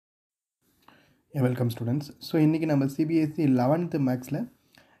Welcome students. So இன்னைக்கு நம்ம CBSE 11th Mathsல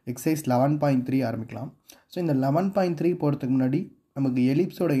exercise 11.3 ஆரம்பிக்கலாம். So இந்த 11.3 போறதுக்கு முன்னாடி நமக்கு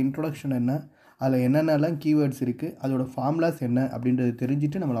எலிப்ஸோட இன்ட்ரோடக்ஷன் என்ன, அதில் என்னென்னலாம் கீவேர்ட்ஸ் இருக்குது, அதோட ஃபார்முலாஸ் என்ன அப்படின்றது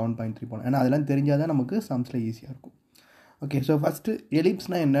தெரிஞ்சுட்டு நம்ம 11.3 போகணும். ஏன்னா அதெல்லாம் தெரிஞ்சால் தான் நமக்கு சம்ஸில் ஈஸியாக இருக்கும். ஓகே, ஸோ ஃபஸ்ட்டு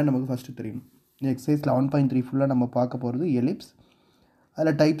எலிப்ஸ்னால் என்ன நமக்கு ஃபஸ்ட்டு தெரியும். இந்த எக்ஸசைஸ் 11.3 ஃபுல்லாக நம்ம பார்க்க போகிறது எலிப்ஸ்.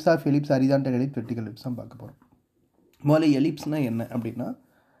 அதில் types of ellipse, horizontal ellipse, vertical ellipse தான் பார்க்க போகிறோம். முதல்ல எலிப்ஸ்னால் என்ன அப்படின்னா,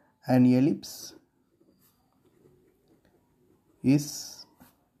 an ellipse is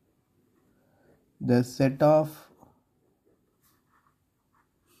the set of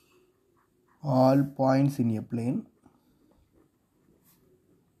all points in a plane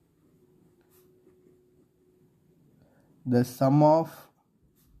the sum of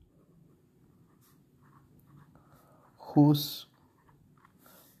whose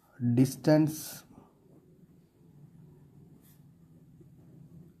distance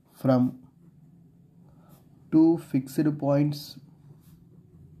from two fixed points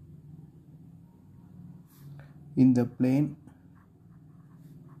in the plane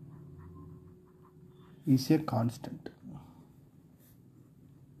is a constant.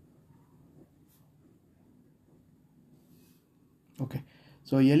 Okay,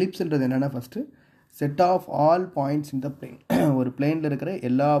 so ellipse என்றது என்னன்னா first set of all points in the plane. ஒரு பிளேனில் இருக்கிற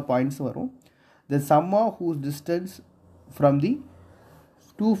எல்லா பாயிண்ட்ஸும் வரும். The sum of whose distance from the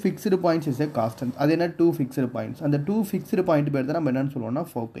two fixed points is a constant. அது என்ன two fixed points? அந்த two fixed point பேர் தான் நம்ம என்னன்னு சொல்லுவோம்னா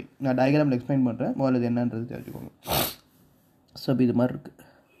foci. நான் டயக்ராமில் எக்ஸ்பிளைன் பண்ணுறேன், முதல்ல இது என்னன்றது தெரிஞ்சுக்கோங்க. ஸோ இது மாதிரி இருக்குது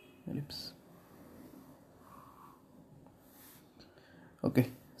எலிப்ஸ். ஓகே,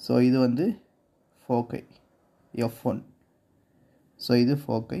 ஸோ இது வந்து foci F1. ஸோ இது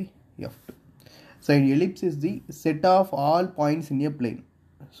foci F2. So ellipse is the set of all points in a plane.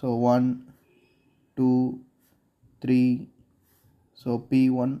 So 1, 2, 3. So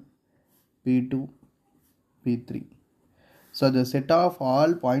P1, P2, P3. So the set of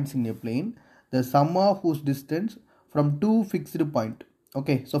all points in a plane, the sum of whose distance from two fixed point.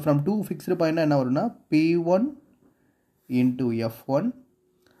 Okay, so from two fixed point என்ன வரும்னா P1 into F1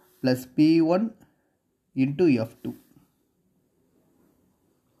 plus P1 into F2.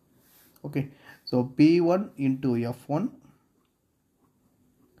 Okay, so P1 into F1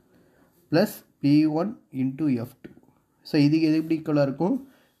 plus P1 into F2. So இதுக்கு எது எப்படி ஈக்குவலாக இருக்கும்,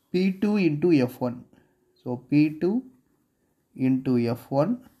 P2 into F1. So P2 into F1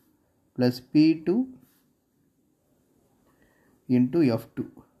 plus P2 into F2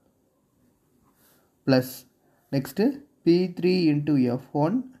 plus next P3 into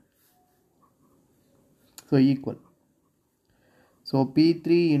F1. So equal. So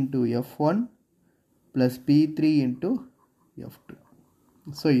P3 into F1 plus P3 into F2.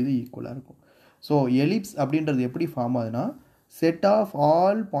 So இது ஈக்குவலாக இருக்கும். So ellipse அப்படின்றது எப்படி ஃபார்ம் ஆகுதுன்னா, set of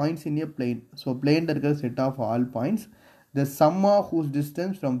all points in A plane. So பிளேனில் இருக்கிற set of all points, the some of whose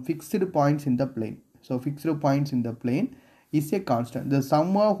distance from fixed points in the plane. So fixed points in the plane is a constant. The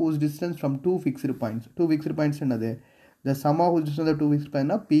some of whose distance from two fixed points. Two fixed points என்னது, த some of whose distance two fixed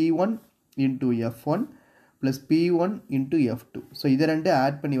பாயிண்ட்னா P1 into F1 plus P1 into F2. So இதை ரெண்டு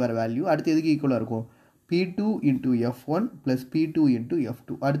add பண்ணி வர value அடுத்து எதுக்கு ஈக்குவலாக இருக்கும், P2 into F1 plus P2 into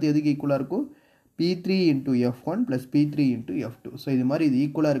F2. அடுத்து எதுக்கு ஈக்குவலாக இருக்கும், P3 into F1 plus P3 into F2. So இது மாதிரி இது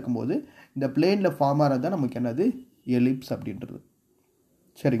ஈக்குவலாக இருக்கும்போது இந்த பிளேனில் ஃபார்ம் ஆகிறது தான் நமக்கு என்னது எலிப்ஸ் அப்படின்றது.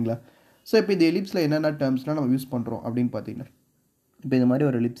 சரிங்களா? ஸோ இப்போ இந்த எலிப்ஸில் என்னென்ன டேர்ம்ஸ்லாம் நம்ம யூஸ் பண்ணுறோம் அப்படின்னு பார்த்தீங்கன்னா, இப்போ இந்த மாதிரி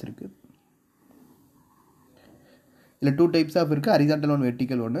ஒரு எலிப்ஸ் இருக்குது. இதில் டூ டைப்ஸ் ஆஃப் இருக்குது, ஹரிசாண்டல் ஒன்று,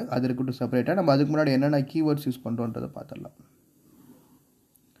 வெர்டிக்கல் ஒன்று. அது இருக்கட்டும் செப்பரேட்டாக. நம்ம அதுக்கு முன்னாடி என்னென்ன கீவேர்ட்ஸ் யூஸ் பண்ணுறோன்றதை பார்த்துடலாம்.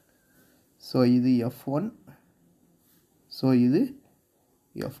 ஸோ இது F1, ஸோ இது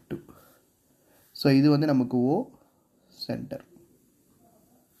F2. ஸோ இது வந்து நமக்கு O சென்டர்.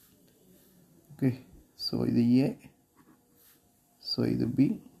 ஓகே, ஸோ இது A, ஸோ இது B,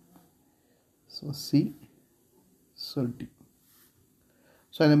 so C, so D.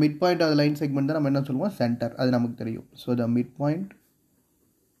 So இந்த mid point of line segment தான் நம்ம என்ன சொல்லுவோம், சென்டர். அது நமக்கு தெரியும். So the mid point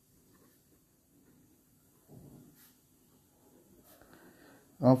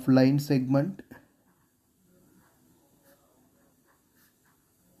of line segment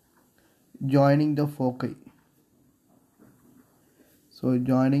joining the foci. So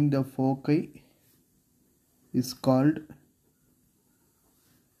joining the foci is called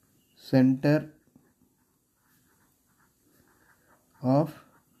center of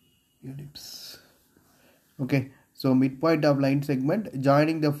ellipse. Okay, so midpoint of line segment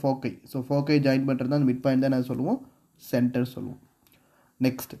joining the foci. So foci join பண்றது தான் midpoint தான் நான் சொல்லுவோம், center சொல்லுவோம்.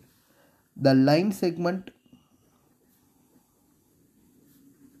 Next, the line segment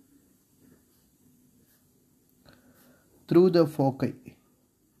through the foci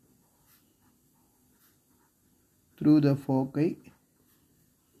through the foci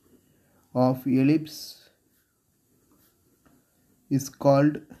of ellipse is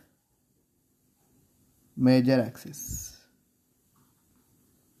called major axis.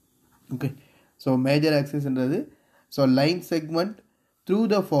 Okay, so major axis என்றது so line segment through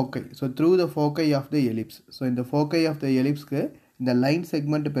the foci, so through the foci of the ellipse. So in the foci of the ellipse க்கு இந்த line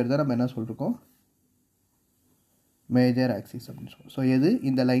segment பேர் தான் நம்ம என்ன சொல்றோம் major axis அப்படினு சொல்றோம். so எது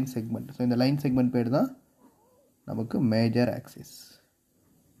இந்த line segment, so இந்த line segment பேர் தான் நமக்கு major axis.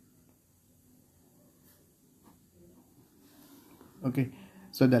 Okay,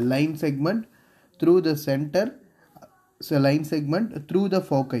 so the line segment through the center, so line segment through the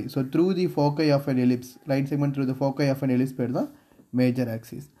foci, so through the foci of an ellipse, line segment through the foci of an ellipse பேர் தான் major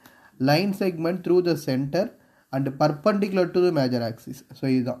axis. line segment through the center and perpendicular to the major axis, so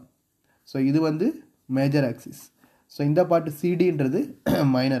இதுதான், so இது வந்து major axis. so இந்த part CD என்றது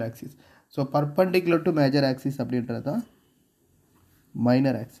minor axis. so perpendicular to major axis அப்படின்றது தான்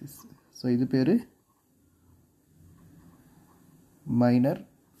minor axis. so இது பேரு minor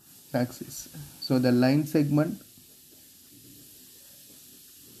axis. so the line segment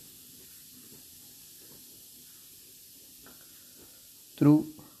through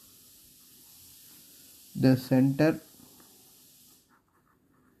the center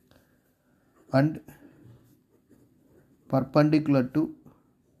and perpendicular to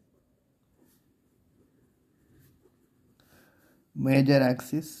major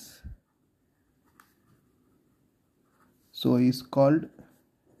axis, so is called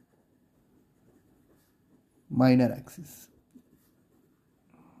minor axis.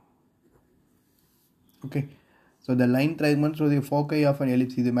 Okay, so the line segment through the foci of an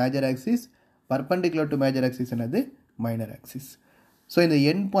ellipse is the major axis, perpendicular to major axis என்னது minor axis. so இந்த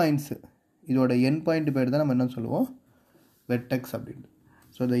end points, இதோட end point பேர் தான் நம்ம என்ன சொல்லுவோம் vertex அப்படினு.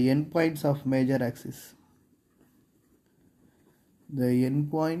 so the end points of major axis, the end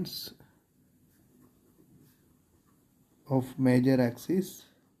points of major axis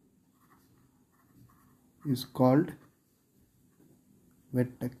is called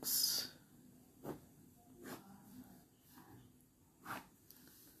vertex.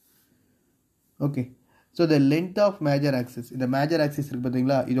 okay, so the length of major axis, இந்த major axis இருக்கு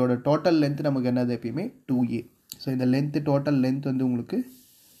பாத்தீங்களா, இதோட total length நமக்கு என்னது எப்பயுமே 2a. so இந்த length total length வந்து உங்களுக்கு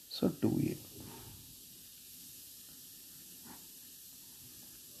so 2a.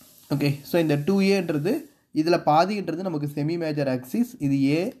 okay, so இந்த 2a என்றது இதுல பாதின்றது நமக்கு செமி மேஜர் ஆக்சிஸ், இது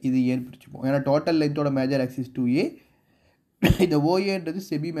a இது a ன்னு பிரிச்சுப்போம். ஏன்னா டோட்டல் லென்த்தோட மேஜர் ஆக்சிஸ் 2a, இந்த OA என்றது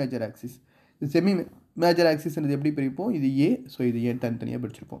செமி மேஜர் ஆக்சிஸ். இந்த செமி மேஜர் ஆக்சிஸ் என்றது எப்படி பிரிப்போம், இது a, ஸோ இது a தனித்தனியாக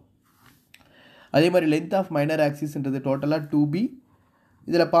பிரிச்சிருப்போம். அதே மாதிரி லென்த் ஆஃப் மைனர் ஆக்சிஸ்ன்றது டோட்டலாக 2b,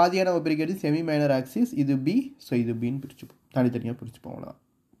 இதில் பாதியாக நம்ம பிரிக்கிறது செமி மைனர் ஆக்சிஸ், இது b, ஸோ இது bன்னு பிரிச்சுப்போம், தனித்தனியாக பிரிச்சுப்போம் அவ்வளோதான்.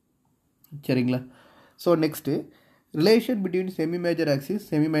 சரிங்களா? So next relation between semi major axis,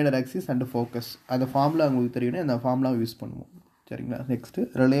 semi minor axis and focus, அந்த ஃபார்முலா உங்களுக்கு தெரியும், அந்த ஃபார்முலாவை யூஸ் பண்ணுவோம். சரிங்களா? Next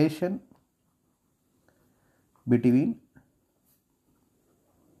relation between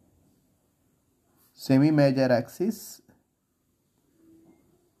semi major axis,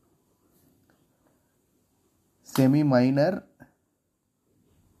 semi minor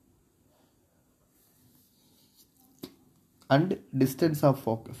and distance of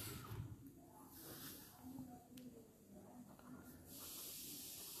focus.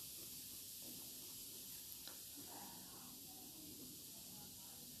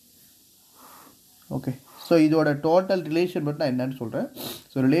 okay, so இதோட டோட்டல் ரிலேஷன் மட்டும் நான் என்னன்னு சொல்கிறேன்.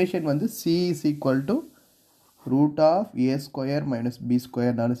 ஸோ ரிலேஷன் வந்து c is equal to root of a square minus b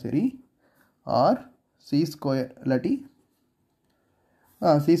squareனாலும் சரி, or c square இல்லாட்டி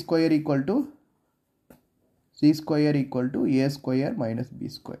c square equal to a square minus b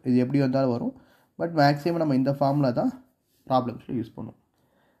square, இது எப்படி வந்தாலும் வரும். பட் மேக்ஸிமம் நம்ம இந்த ஃபார்முலா தான் ப்ராப்ளம்ஸில் யூஸ் பண்ணுவோம்.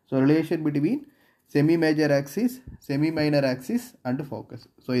 So relation between semi major axis, semi minor axis and focus.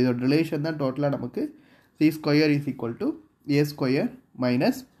 So இதோட ரிலேஷன் தான் டோட்டலாக நமக்கு c square is equal to a square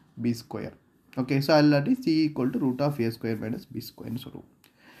minus b square. Okay, so இல்லாட்டி c equal to root of a square minus b ஸ்கொயர்னு சொல்லுவோம்.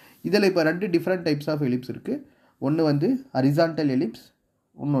 இதில் இப்போ 2 different types of ellipse இருக்குது. ஒன்று வந்து ஹரிசாண்டல் எலிப்ஸ்,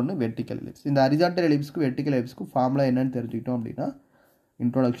 இன்னொன்று வெர்டிக்கல் எலிப்ஸ். இந்த ஹரிசாண்டல் எலிப்ஸ்க்கு வெர்டிக்கல் எலிப்ஸ்க்கு ஃபார்முலா என்னன்னு தெரிஞ்சுக்கிட்டோம் அப்படின்னா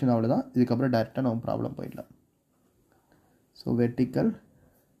இன்ட்ரோடக்ஷன் அவ்வளோதான். இதுக்கப்புறம் டேரெக்டாக நம்ம ப்ராப்ளம் போயிடலாம். So vertical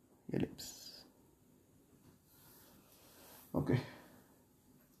ellipse. Okay,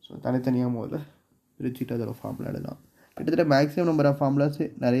 so தனித்தனியாக முதல்ல பிரிச்சுட்டு அதோட ஃபார்முலா எழுதலாம். கிட்டத்தட்ட மேக்ஸிமம் நம்பர் ஆஃப் ஃபார்முலாஸ்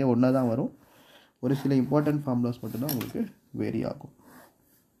நிறைய ஒன்றா தான் வரும். ஒரு சில இம்பார்ட்டன்ட் ஃபார்முலாஸ் மட்டும்தான் உங்களுக்கு வேரி ஆகும்.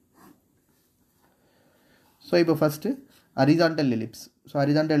 ஸோ இப்போ first horizontal ellipse. So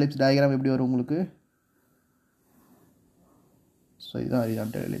horizontal ellipse diagram எப்படி வரும் உங்களுக்கு? ஸோ இதுதான்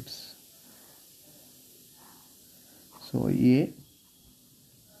horizontal ellipse. So A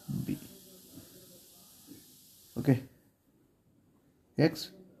B. Okay, x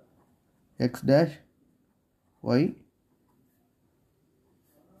x dash y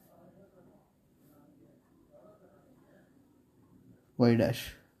y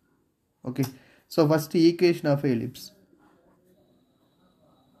dash. Okay, so first equation of ellipse.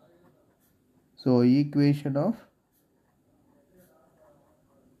 So equation of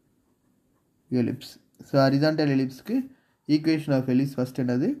ellipse. So horizontal ellipse ku equation of ellipse first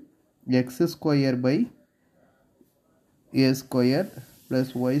என்னது x square by a square plus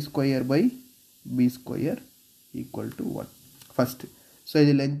y square by b square equal to 1. First, so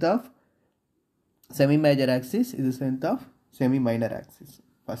இது length of semi major axis, இது length of semi minor axis.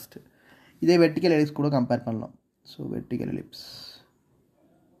 First, இதே vertical ellipse கூட compare பண்ணலாம். So vertical ellipse.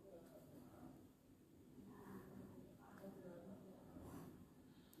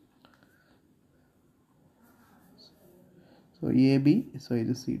 So AB, so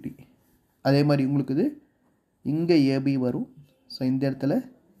இது CD. அதே மாதிரி உங்களுக்கு இது இங்க AB வரும். So இந்த இடத்துல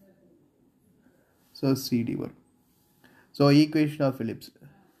so CD வரும். So equation of ellipse.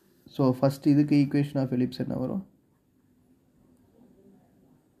 So first இதுக்கு equation of ellipse என்ன வரும்?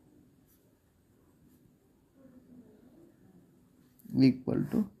 Equal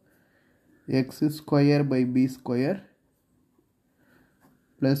to x square by b square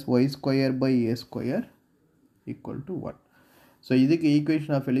plus y square by a square equal to 1. So இதுக்கு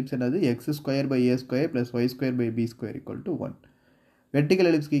equation of ellipse என்னது x square by a square plus y square by b square equal to 1. Vertical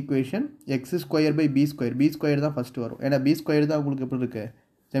ellipse equation x square by b square தான் first வரும். ஏன்னா b square தான் உங்களுக்கு எப்படி இருக்கு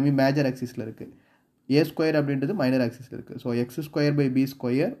semi major axisல இருக்கு. a square அப்படின்றது minor axisல இருக்கு. So x square by b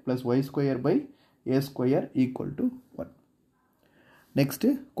square plus y square by a square equal to 1. Next,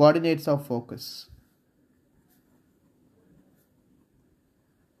 coordinates of focus.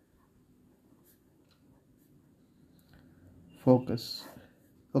 Focus.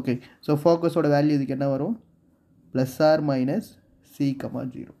 Okay, so focus oda value இதுக்கு என்ன வரும் plus or minus c,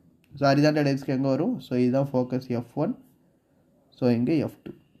 0. So horizontal ellipse க்கு எங்க வரும் so இதுதான் focus f1, so இங்க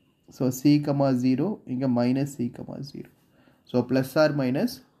f2. So c, 0 இங்க minus c, 0. So plus or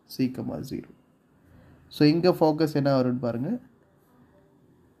minus c, 0. So இங்க focus என்ன வரும்னு பாருங்க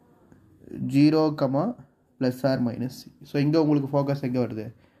 0, plus or minus c. So இங்க உங்களுக்கு focus எங்க வருது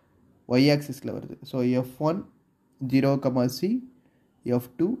y axisல வருது. So f1 0, c,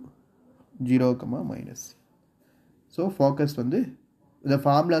 f2 0, minus c. So focus வந்து the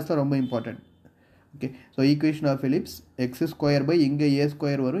formulas are ரொம்ப important. Okay, so equation of ellipse x square by இங்க a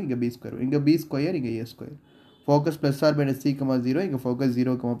square வரும் இங்க b square வரும். இங்க b square இங்க a square. Focus plus or minus c, 0 இங்க focus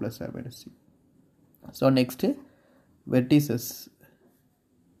 0, plus or minus c. So next vertices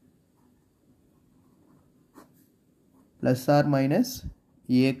plus or minus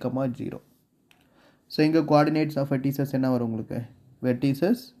a, 0. So இங்க coordinates of vertices என்ன வரும் உங்களுக்கு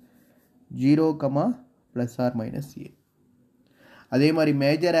vertices 0, plus or minus a. அதே மாதிரி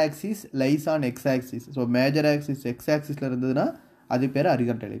major axis lies on x axis. So major axis x axisல இருந்ததுன்னா அது பேர்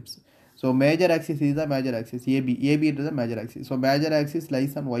horizontal ellipse. So major axis இதுதான் major axis AB என்றது major axis. So major axis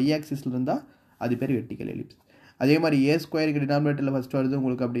lies on y axisல இருந்தா அது பேர் vertical ellipse. அதே மாதிரி a square க்கு denominatorல first வருது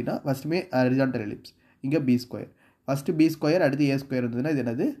உங்களுக்கு அப்படினா ஃபர்ஸ்ட்மே horizontal ellipse. இங்க b square. First b square அடுத்து a square இருந்ததுன்னா இது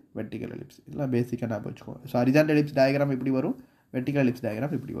என்னது vertical ellipse. இதெல்லாம் பேசிக்கா ஞாபகம் வச்சுக்கோங்க. So horizontal ellipse diagram இப்படி வரும், vertical ellipse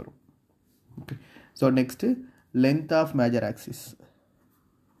diagram இப்படி வரும். Okay. So next length of major axis.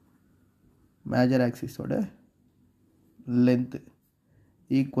 Major axis ஓட length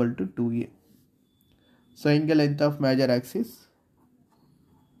equal to 2a. So இங்க length of major axis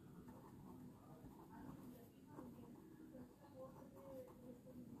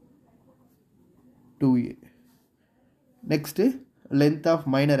 2a. Next length of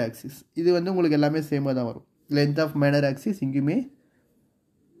minor axis. இது வந்து உங்களுக்கு எல்லாமே சேமா தான் வரும். Length of minor axis இங்கேயுமே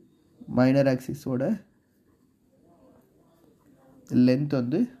minor axis ஓட length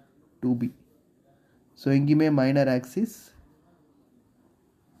வந்து 2b. So இங்கேயுமே minor axis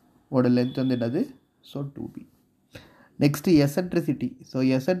ஓட length வந்து என்னது so 2b. Next eccentricity. So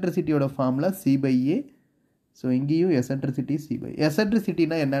eccentricity ஓட formula c by a. So இங்கேயும் eccentricity c by a. Eccentricity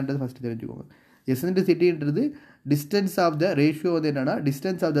னா என்னன்றது ஃபர்ஸ்ட் தெரிஞ்சுக்கோங்க. Eccentricity என்றது distance of the ratio வந்து என்னன்னா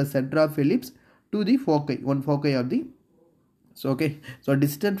distance of the center of ellipse to the foci, one foci of the so okay, so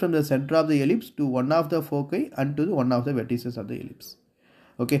distance from the center of the ellipse to one of the foci and to the one of the vertices of the ellipse.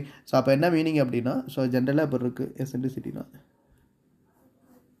 Okay, so அப்ப என்ன meaning அப்படினா so ஜெனரலா இப்ப இருக்கு eccentricity னா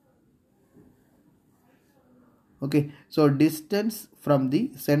okay, so distance from the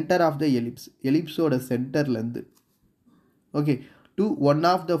center of the ellipse, ellipse ஓட சென்டர்ல இருந்து okay to one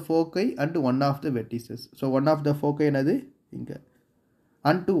of the foci and one of the vertices. So one of the foci என்னது இங்க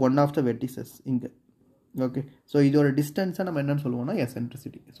and to one of the vertices இங்க. Okay so இதோட டிஸ்டன்ஸை நம்ம என்னன்னு சொல்லுவோம்னா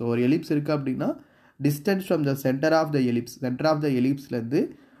எசென்ட்ரிசிட்டி ஸோ ஒரு எலிப்ஸ் இருக்குது அப்படின்னா distance from the centre of the எலிப்ஸ்லேருந்து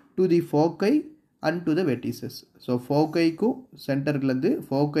to the ஃபோக்கை and to the vertices so ஃபோக்கைக்கும் சென்டர்லேருந்து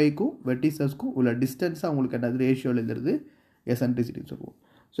ஃபோக்கைக்கும் வெட்டிசஸ்க்கும் உள்ள டிஸ்டன்ஸாக உங்களுக்கு என்னது ரேஷியோவில் எழுதுறது எசென்ட்ரிசிட்டின்னு சொல்லுவோம்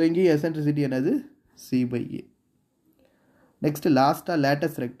ஸோ இங்கேயும் எசென்ட்ரிசிட்டி என்னது C/A. நெக்ஸ்ட் லாஸ்ட்டாக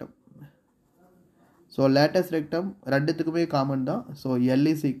latest rectum so latest rectum ரெண்டுத்துக்குமே காமன் தான் so L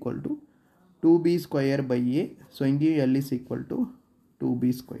is equal to 2B² so இங்கேயும் L is equal to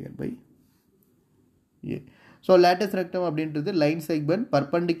 2B² A. So latest rectum அப்படின்றது line segment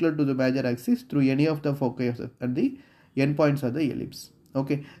perpendicular to the major axis through any of the ஃபோக்கை and the N points of the ellipse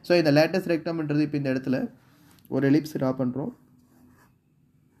okay so இந்த latest ரெக்டம்ன்றது இப்போ இந்த இடத்துல ஒரு ellipse draw பண்ணுறோம்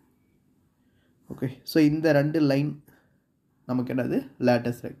okay so இந்த ரெண்டு line நமக்கு என்னது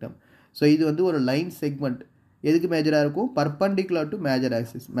லேட்டஸ்ட் ரெக்டம் ஸோ இது வந்து ஒரு லைன் செக்மெண்ட் எதுக்கு மேஜராக இருக்கும் பர்பண்டிகுலர் டு மேஜர்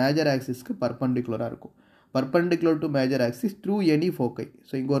ஆக்சிஸ்க்கு பர்பண்டிகுலராக இருக்கும் perpendicular to major axis through any ஃபோக்கை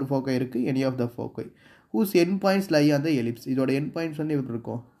so இங்கே ஒரு ஃபோக்கை இருக்குது any of the ஃபோக்கை whose N points lie on the ellipse இதோட என் பாயிண்ட்ஸ் வந்து எப்படி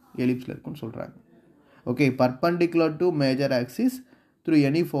இருக்கும் எலிப்ஸில் இருக்கும்னு சொல்கிறாங்க okay perpendicular to major axis through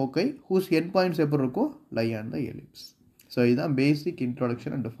any ஃபோக்கை whose N points எப்படி இருக்கும் லை ஆன் த எலிப்ஸ் ஸோ இதுதான் பேசிக்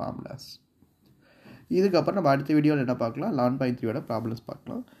இன்ட்ரோடக்ஷன் அண்ட் ஃபார்முலாஸ் இதுக்கப்புறம் நம்ம அடுத்த வீடியோவில் என்ன பார்க்கலாம் 11.3யோட ப்ராப்ளம்ஸ்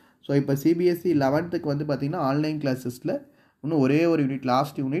பார்க்கலாம் ஸோ இப்போ CBSE 11th வந்து பார்த்திங்கன்னா ஆன்லைன் கிளாஸஸில் இன்னும் ஒரே ஒரு யூனிட்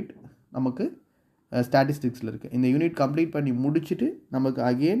லாஸ்ட் யூனிட் நமக்கு ஸ்டாட்டிஸ்டிக்ஸில் இருக்குது இந்த யூனிட் கம்ப்ளீட் பண்ணி முடிச்சுட்டு நமக்கு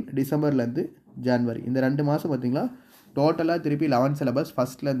அகெயின் டிசம்பர்லேருந்து ஜான்வரி இந்த 2 மாதம் பார்த்திங்களா டோட்டலாக திருப்பி 11 சிலபஸ்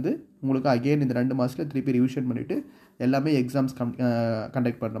ஃபஸ்ட்லேருந்து உங்களுக்கு அகெயின் இந்த 2 மாதத்தில் திருப்பி ரிவிஷன் பண்ணிவிட்டு எல்லாமே எக்ஸாம்ஸ்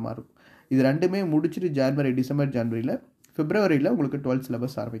கண்டக்ட் பண்ணுற மாதிரி இருக்கும் இது ரெண்டுமே முடிச்சுட்டு டிசம்பர் ஜான்வரியில் பிப்ரவரியில் உங்களுக்கு 12th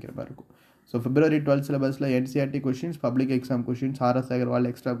சிலபஸ் ஆரம்பிக்கிற மாதிரி இருக்கும் ஸோ பிப்ரவரி 12th சிலபஸில் NCERT questions public exam questions RS Agarwal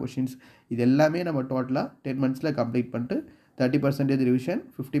extra questions இது எல்லாமே நம்ம டோட்டலாக 10 monthஸில் கம்ப்ளீட் பண்ணிட்டு 30% ரிவிஷன்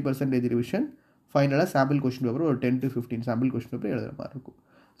 50% ரிவிஷன் ஃபைனலாக சாம்பிள் கொஷின் பேப்பர் ஒரு 10 to 15 சாம்பிள் கொஷின் பேப்பர் எழுதுகிற மாதிரி இருக்கும்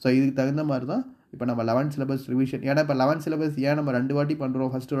ஸோ இதுக்கு தகுந்த மாதிரி தான் இப்போ நம்ம 11th சிலபஸ் ரிவிஷன் ஏன்னா இப்போ 11th சிலபஸ் ஏன் நம்ம 2 வாட்டி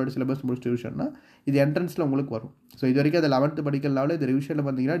பண்ணுறோம் ஃபஸ்ட்டு ஒரு சிலபஸ் முடிச்சுட்டு ரிவிஷன்னா இது என்ட்ரன்ஸில் உங்களுக்கு வரும் ஸோ இது வரைக்கும் அது 11th படிக்கிறனால இந்த ரிவிஷனில்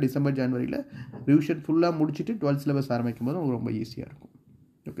பார்த்தீங்கன்னா டிசம்பர் ஜான்வரியில் ரிவிஷன் ஃபுல்லாக முடிச்சுட்டு 12th சிலபஸ் ஆரம்பிக்கும் போது உங்களுக்கு ரொம்ப ஈஸியாக இருக்கும்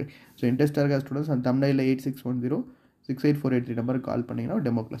ஓகே ஸோ இன்ட்ரெஸ்டாக இருக்க ஸ்டூடெண்ட்ஸ் அந்த தமிழில் 8610 68483 நம்பருக்கு கால் பண்ணிங்கன்னா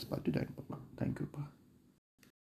டெமோ கிளாஸ் பார்த்து ஜாயின் பண்ணலாம்